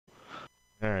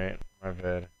Alright, my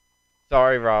bad.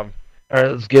 Sorry, Rob.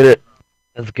 Alright, let's get it.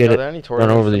 Let's get Are it. there any Run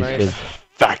tournaments over these tonight? kids.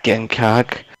 Fucking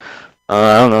cock.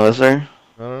 I don't know, is there?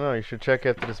 I don't know. You should check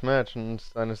after this match and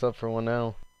sign us up for one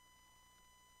now.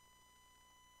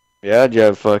 Yeah, do you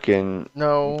have fucking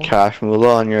No. cash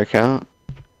moolah on your account?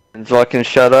 And fucking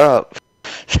shut up.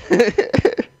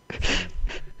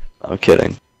 I'm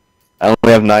kidding. I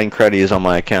only have 9 credits on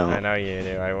my account. I know you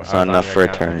do. I was not on enough your for a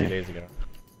account 2 tournament. days ago.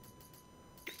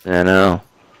 I know.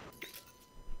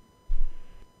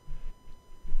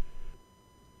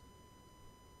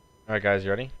 Alright, guys, you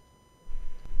ready?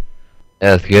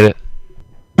 Yeah, let's get it.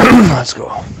 Let's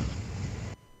go.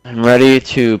 I'm ready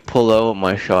to pull out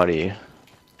my shotty.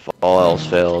 If all else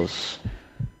fails.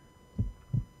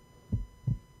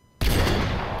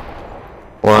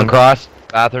 One cross,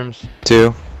 bathrooms.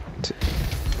 Two.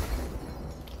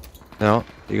 No,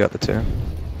 you got the 2.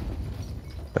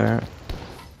 There.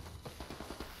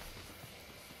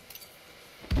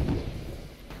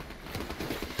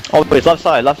 Oh, wait, left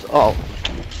side, left. Oh,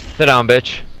 Sit down,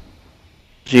 bitch.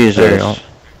 Jesus. There you go.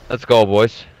 Let's go,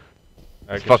 boys. Alright,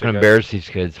 Let's good fucking shit, guys. embarrass these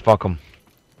kids. Fuck them.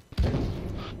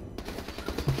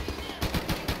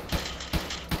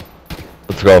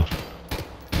 Let's go.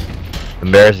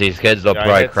 Embarrass these kids. They'll Yeah, I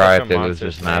probably hit cry such if a they lose monster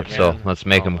this snipe, map. So man. let's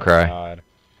make them my cry. God.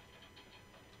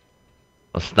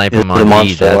 Let's snipe Yeah, them the on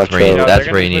monster, E. That's watch where you, out. No, that's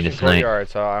they're where gonna you be need to pushing snipe. courtyard,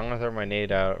 so I'm gonna throw my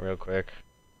nade out real quick.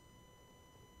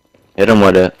 Hit him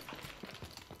with it.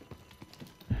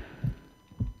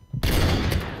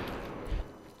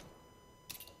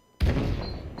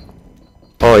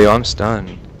 Oh, yo, I'm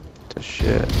stunned. To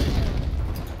shit.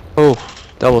 Oh,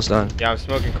 double stun. Yeah, I'm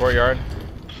smoking courtyard.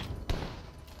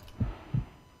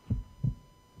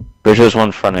 There's just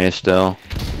one front A still.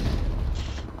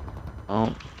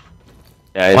 Oh.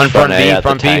 Yeah, he's One front A B, at the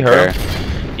front B, tanker. hurt.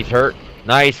 He's hurt.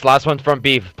 Nice. Last one's front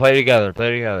B. Play together.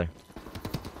 Play together.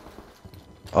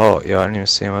 Oh, yo, I didn't even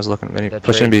see him. I was looking. He That's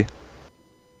pushed in right. B.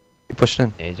 He pushed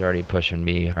in. Yeah, he's already pushing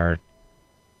B hard.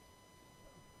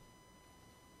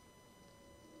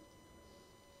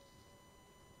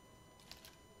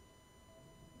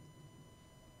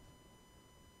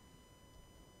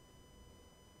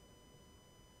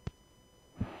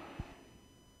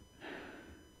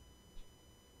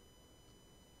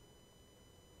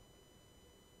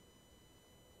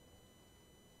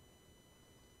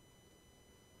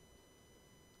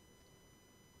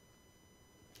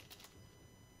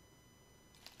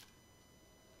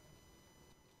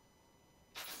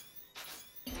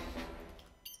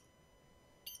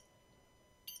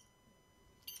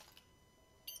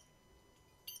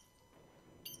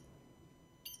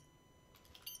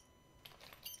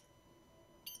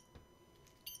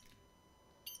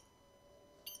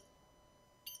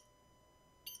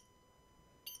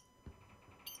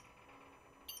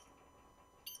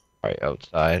 Right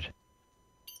outside.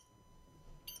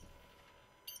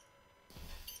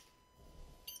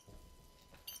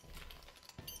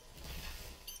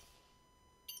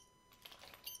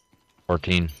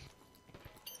 $14.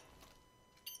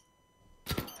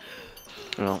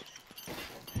 No.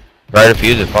 Try to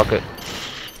fuse it. Fuck it.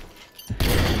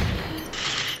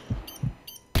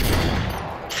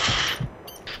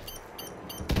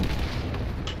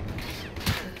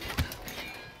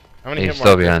 How many He's hit still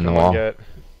markers behind can the one wall. get?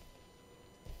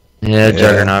 Yeah, Yeah.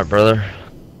 Juggernaut, brother.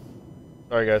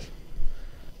 Sorry, guys.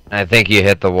 I think you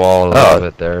hit the wall a little Oh.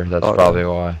 bit there. That's Oh, probably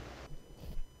why.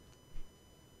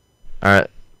 Alright.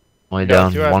 Way You guys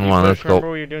down. do have 1-1. to Let's push. Remember go.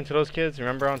 what you're doing to those kids?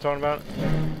 Remember what I'm talking about?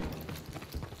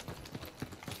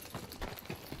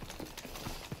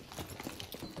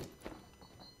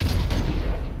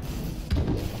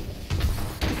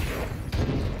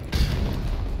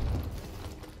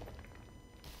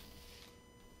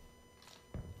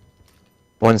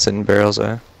 One's in barrels,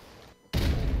 eh?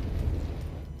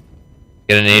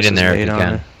 Get a nade in This is there if nade you on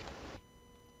can. it.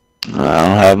 I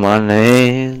don't have my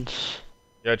nades.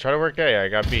 Yeah, try to work A. I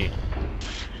got B.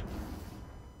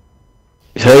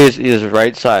 So he's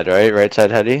right side, right? Right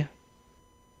side heady?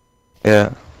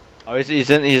 Yeah. Oh,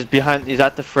 he's behind, he's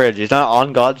at the fridge. He's not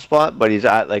on God's spot, but he's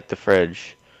at, like, the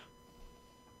fridge.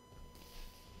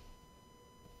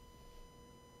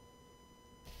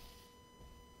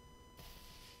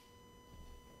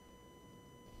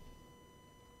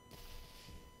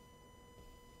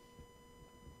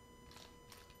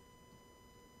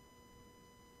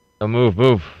 So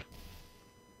move.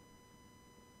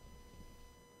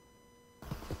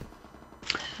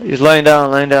 He's laying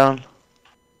down.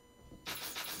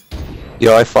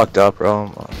 Yo, I fucked up,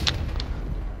 bro.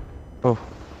 Oh.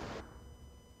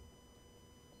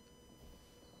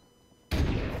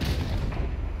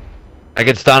 I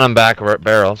could stun him back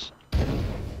barrels.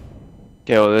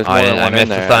 Okay, well, there's Oh, more than I one in missed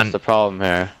the there. stun. That's the problem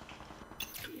here.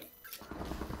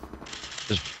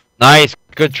 Nice,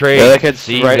 good trade. Yeah, that kid's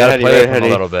See, you right gotta heady, play right with him a heady.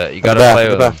 little bit. You In the gotta back, play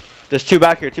in the with him. back. There's two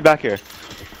back here, two back here.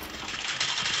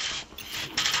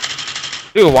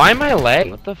 Dude, why am I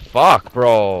lagging? What the fuck,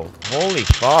 bro? Holy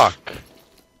fuck.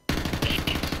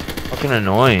 Fucking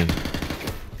annoying.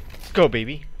 Let's go,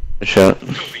 baby. Good shot.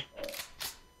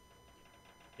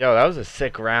 Yo, that was a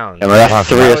sick round. Yeah, but that's Fuck,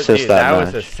 3 That was, assists dude, that that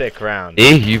match. was a sick round.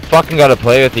 See, you fucking gotta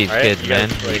play with these Right? kids, You man.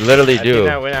 guys, like, You literally I do. think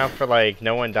that went out for like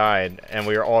no one died, and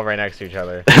we were all right next to each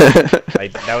other.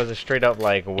 Like that was a straight up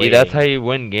like See, waiting. that's how you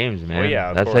win games, man. yeah,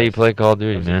 of that's how you course. play Call of That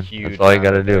Duty, was a man. huge That's all you round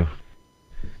gotta right there. do.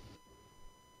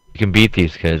 You can beat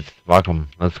these kids. Fuck them.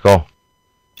 Let's go. I'm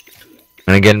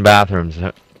gonna get in bathrooms.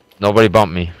 Nobody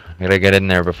bump me. I gotta get in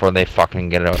there before they fucking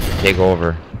get out, take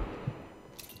over.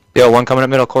 Yo, one coming up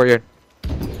middle courtyard.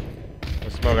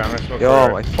 I'm gonna smoke. Yo,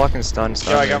 forward. I fucking stunned.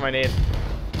 Yo, I got my nade.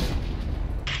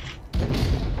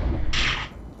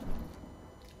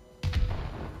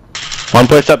 One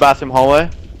pushed up bathroom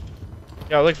hallway.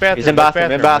 Yo, look bathroom. He's in look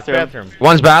bathroom, in look bathroom.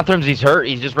 One's bathrooms. He's hurt.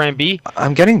 He just ran B.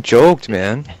 I'm getting joked,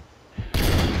 man.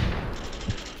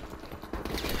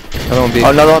 Another one B. Oh,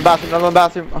 another one bathroom, another one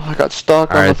bathroom. Oh, I got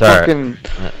stuck on Alright, the it's alright.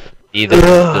 fucking... Either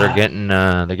Ugh.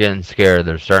 they're getting scared.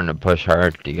 They're starting to push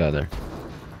hard together.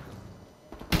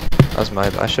 That was my.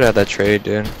 I should have that trade,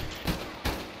 dude.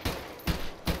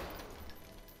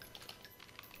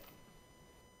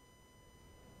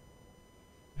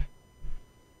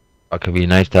 It could be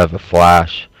nice to have a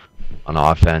flash on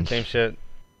offense. Same shit.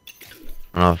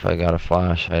 I don't know if I got a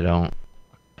flash. I don't.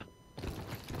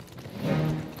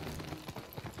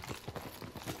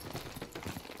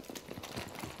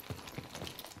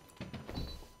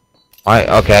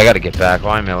 Okay, I gotta get back.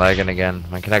 Why am I lagging again?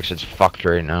 My connection's fucked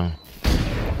right now.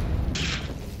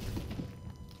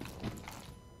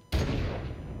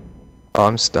 Oh,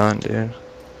 I'm stunned, dude.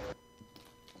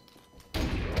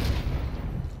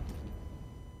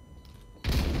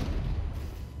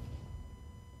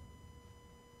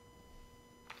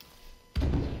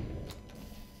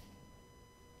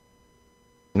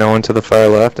 No one to the far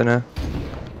left, I know.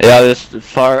 Yeah, there's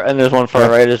far, and there's one far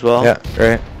right as well. Yeah,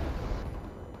 right.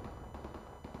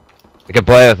 I can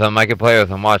play with him. I can play with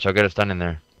him. Watch, I'll get a stun in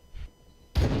there.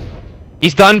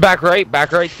 He's done. Back right,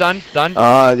 stun, stun.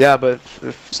 Yeah, but...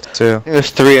 Two. I think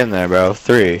there's 3 in there, bro.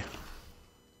 3.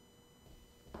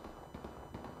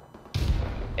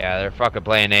 Yeah, they're fucking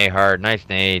playing A hard. Nice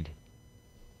nade.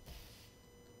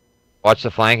 Watch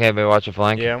the flank. Anybody watch the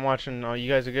flank? Yeah, I'm watching. Oh, you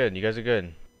guys are good. You guys are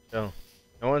good. So,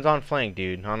 no one's on flank,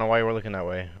 dude. I don't know why we're looking that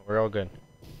way. We're all good.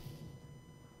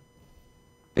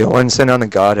 Yo, one's sitting on the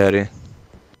God, Eddie.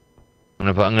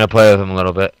 I'm gonna play with him a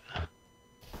little bit.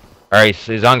 Alright,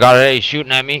 so he's on God A. He's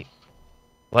shooting at me.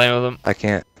 Playing with him. I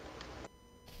can't.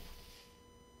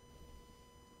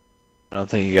 I don't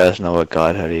think you guys know what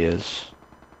Godhead he is.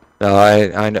 No,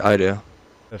 I do.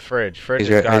 The fridge. Fridge He's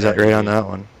is right, Godhead. right on that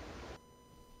one.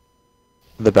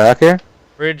 The back here?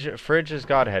 Fridge is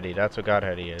Godheady. That's what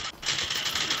Godheady is.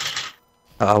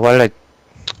 Why did I?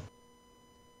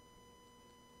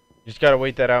 You just gotta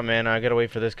wait that out, man. I gotta wait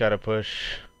for this guy to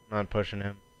push. I'm not pushing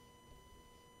him.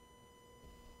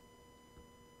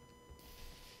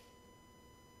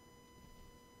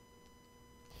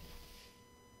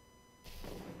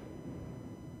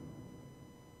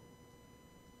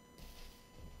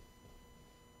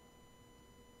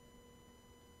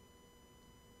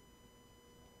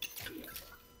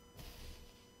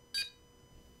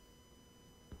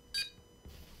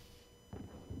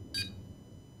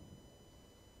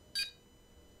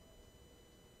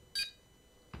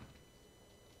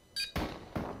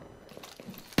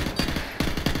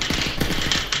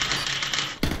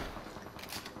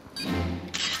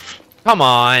 Come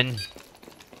on.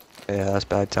 Yeah, that's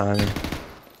bad timing.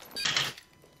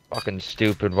 Fucking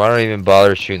stupid. Why don't I even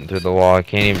bother shooting through the wall? I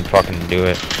can't even fucking do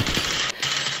it.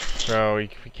 Bro, we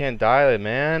can't dial it,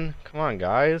 man. Come on,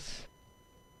 guys.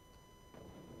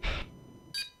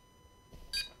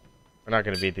 We're not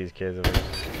gonna beat these kids.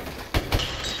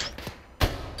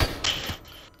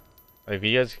 Like,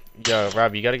 you guys,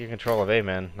 Rob, you gotta get control of A,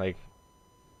 man. Like,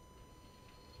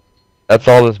 That's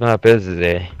all this map is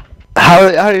A. How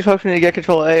do you expect me to get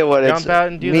control of A when Jump it's out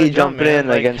and do me the jump, jumping man. in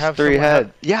Like, against have 3 someone heads?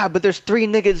 Yeah, but there's 3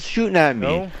 niggas shooting at me.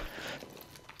 no?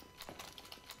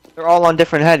 They're all on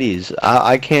different headies.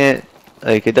 I can't,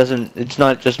 like, it's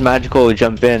not just magical to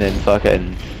jump in and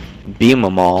fucking beam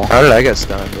them all. How did I get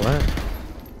stunned? What?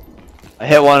 I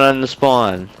hit one on the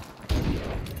spawn.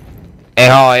 A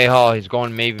hall. He's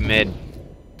going maybe mid.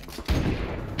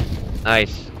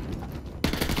 Nice.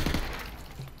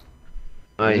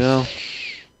 Nice. Yeah.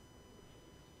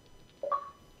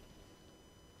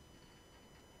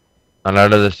 Not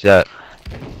out of this yet.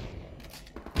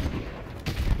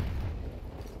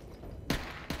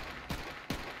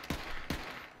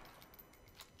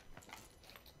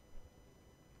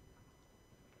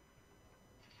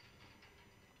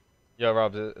 Yo,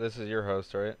 Rob, this is your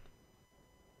host, right?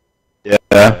 Yeah.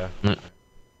 Mm.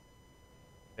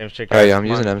 James, check Alright, out- yeah, I'm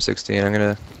come using on. M16. I'm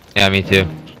gonna. Yeah, me too.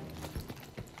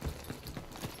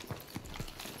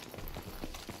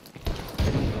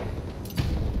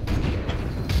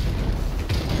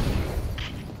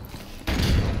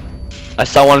 I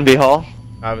saw one B hall.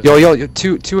 I was- Yo,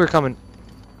 two are coming.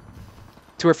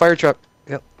 Two are fire truck.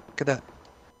 Yep, look at that.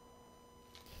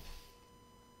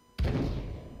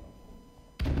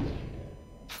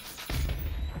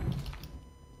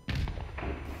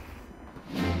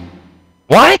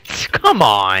 What? Come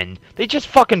on! They just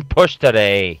fucking pushed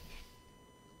today.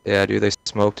 Yeah, dude, they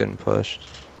smoked and pushed.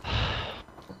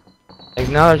 Like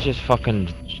now it's just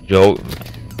fucking joke.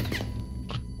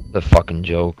 The fucking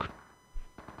joke.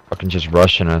 Fucking just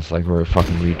rushing us like we're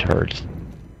fucking retards.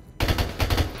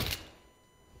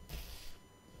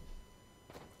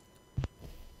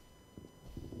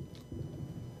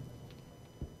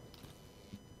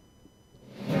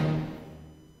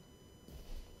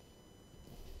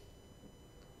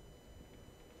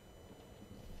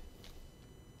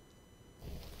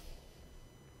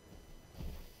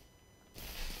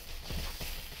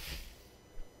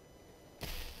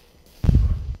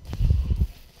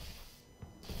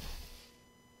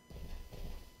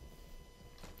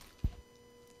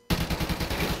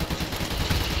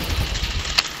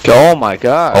 Oh my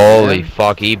god. Holy man.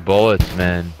 fuck, eat bullets,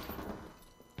 man.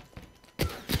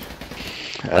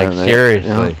 Like And they-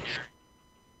 seriously.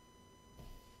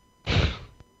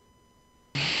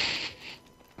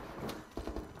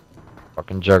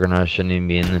 Fucking Juggernaut shouldn't even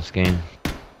be in this game.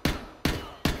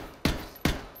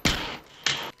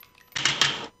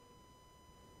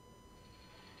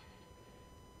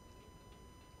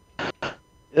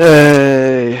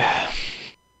 Yay.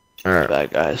 Alright, bad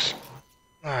guys.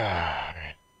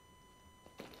 Alright.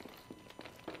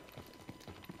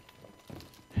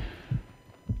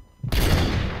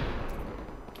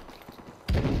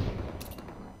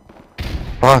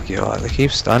 Fuck, yo, they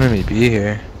keep stunning me. Be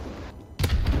here.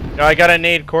 Yo, I got a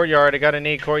nade courtyard. I got a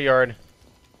nade courtyard.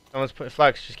 Someone's put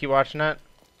Flex. Just keep watching that.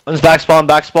 One's back spawn,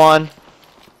 back spawn.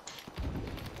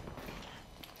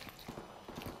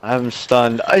 I have him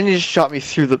stunned. I he just shot me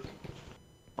through the.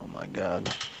 Oh my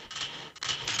god.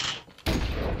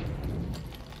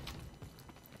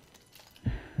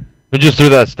 Who just threw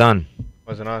that stun?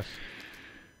 Wasn't us.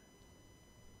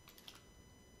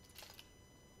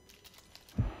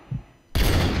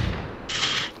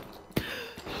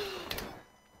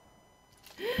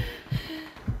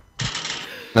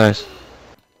 Nice.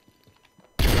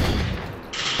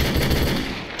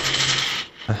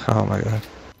 Oh my god.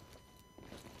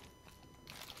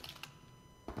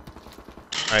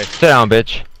 Alright, Sit down,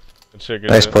 bitch. good shit, good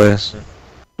Nice shit. plays.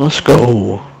 Let's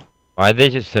go. Why'd they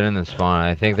just sit in the spawn?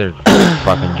 I think they're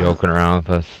fucking joking around with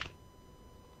us.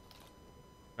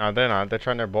 No, they're not. They're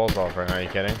trying their balls off right now. Are you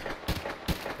kidding?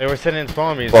 They were sitting in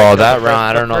spawn bees. Well, Like, that the round, first-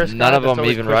 I the don't know. first None guy of that's them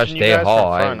always even pushing rushed you A guys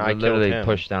hall. from front, I killed literally him.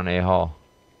 pushed down A hall.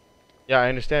 Yeah, I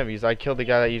understand because I killed the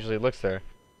guy that usually looks there.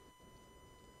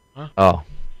 Oh.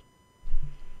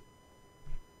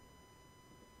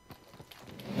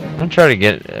 I'm trying to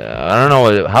get. I don't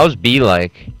know. How's B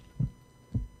like?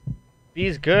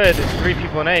 B's good. It's 3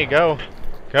 people in A. Go.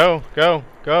 Go. Go.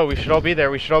 Go. We should all be there.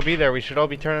 We should all be there. We should all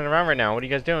be turning around right now. What are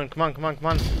you guys doing? Come on. Come on. Come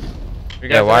on. You Yeah,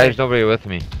 guys why are- is nobody with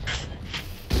me?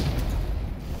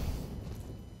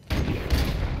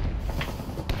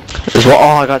 As well.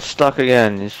 Oh, I got stuck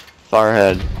again. He's far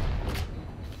ahead.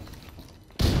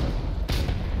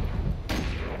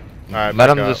 Alright, Let back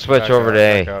him up, just switch back over up, to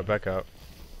A. Back up. Back up.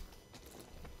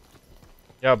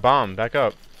 Yo, bomb. Back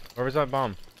up. Where's that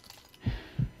bomb?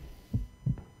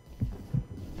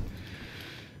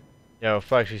 Yo,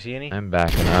 Flex, you see any? I'm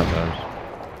backing up.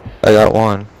 I got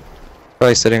one.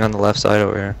 Probably sitting on the left side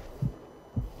over here.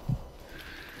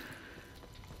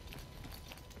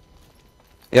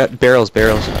 Yeah, barrels. I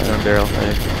don't barrel.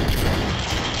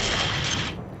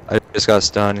 I just got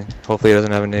stunned. Hopefully he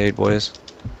doesn't have a nade, boys.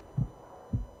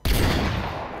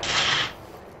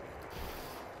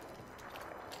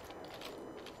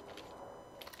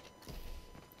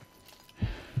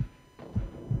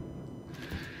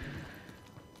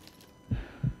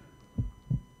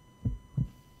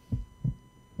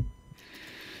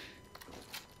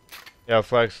 Yo,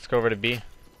 Flex, let's go over to B.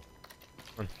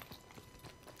 Come on.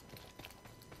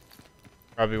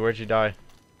 Robbie, where'd you die?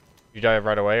 You die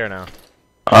right away or now?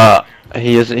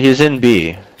 He is in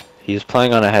B. He's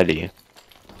playing on a heady.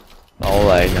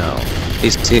 All I know. You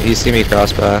see me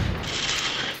cross path.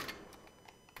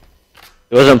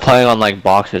 He wasn't playing on like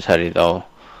boxes, Hetty, though.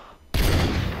 He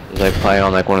was like playing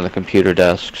on like one of the computer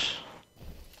desks.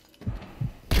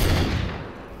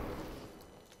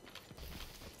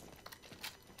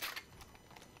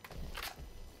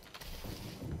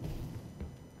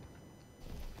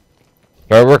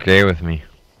 Try work A with me.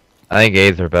 I think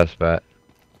A's our best bet.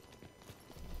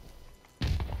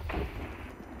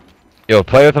 Yo,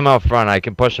 play with him out front. I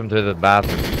can push him through the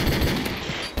bathroom.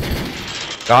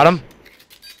 Got him.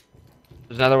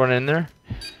 There's another one in there.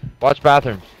 Watch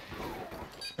bathroom.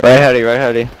 Right, Hetty, right,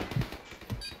 Hetty.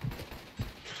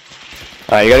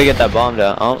 Alright, you gotta get that bomb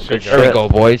down. Oh, good There we shit. go,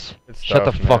 boys. Good Shut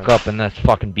the stuff, fuck man. up and let's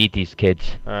fucking beat these kids.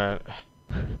 Alright.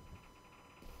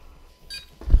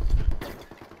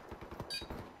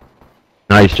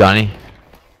 Nice, Johnny.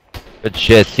 Good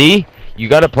shit. See? You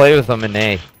gotta play with them in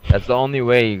A. That's the only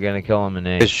way you're gonna kill them in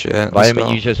A. Good shit. Let's Vitamin,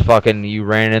 go. you just fucking, you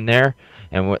ran in there,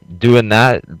 and doing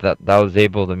that was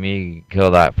able to me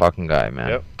kill that fucking guy, man.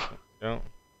 Yep. Yep.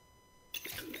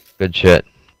 Good shit.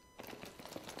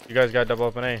 You guys got double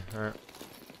open A. Alright.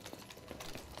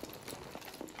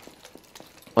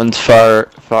 One's far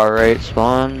right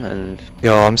spawn, and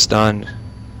Yo, I'm stunned.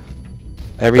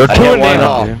 They're I two hit in one A.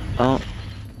 off. Oh.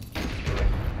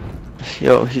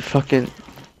 Yo, he fucking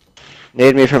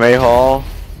naded me from A hall.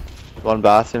 One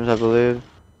bathrooms, I believe.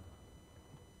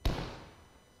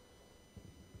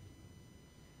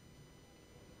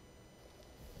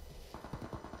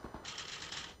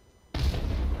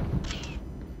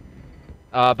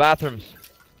 Bathrooms.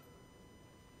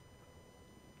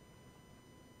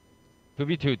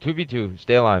 2v2, 2v2,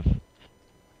 stay alive.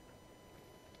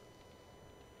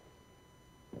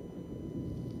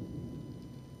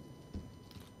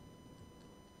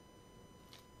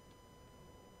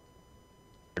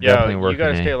 They're definitely Yeah, you working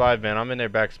gotta A. stay alive, man. I'm in their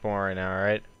back spawn right now,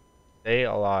 alright? Stay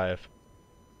alive.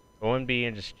 Go in B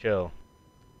and just chill.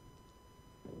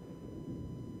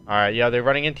 Alright, yeah, they're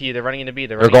running into you. They're running into B.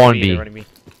 They're running going into B. B. They're running B.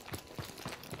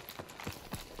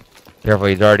 Careful,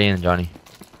 he's already in, Johnny.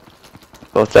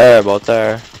 Both there, both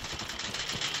there.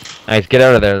 Nice, get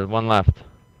out of there. There's one left.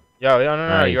 Yo, no, no, no.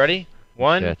 Nice. You ready?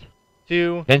 One, Shit.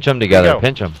 two. Pinch them together, go.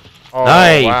 pinch them. Oh,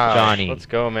 Nice, wow. Johnny. Let's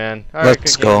go, man. Alright,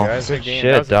 Let's good game, go. guys. Good Good game.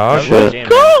 shit, That was dog. a good Let's game,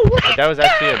 man. That was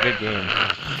actually a good game.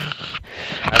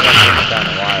 I haven't had a game like that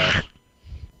in a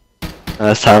while. And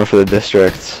it's time for the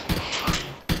districts.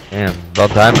 Damn,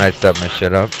 about time I stepped my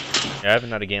shit up. Yeah, I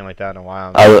haven't had a game like that in a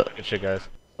while. I w- Good shit, guys.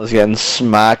 I was getting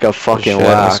smack of fucking shit,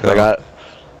 let's whack. I go. got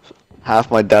half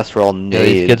my deaths were all Yeah,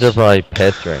 these kids are nades. probably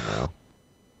pissed right now.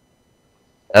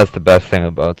 That's the best thing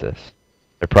about this.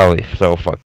 They're probably so fucking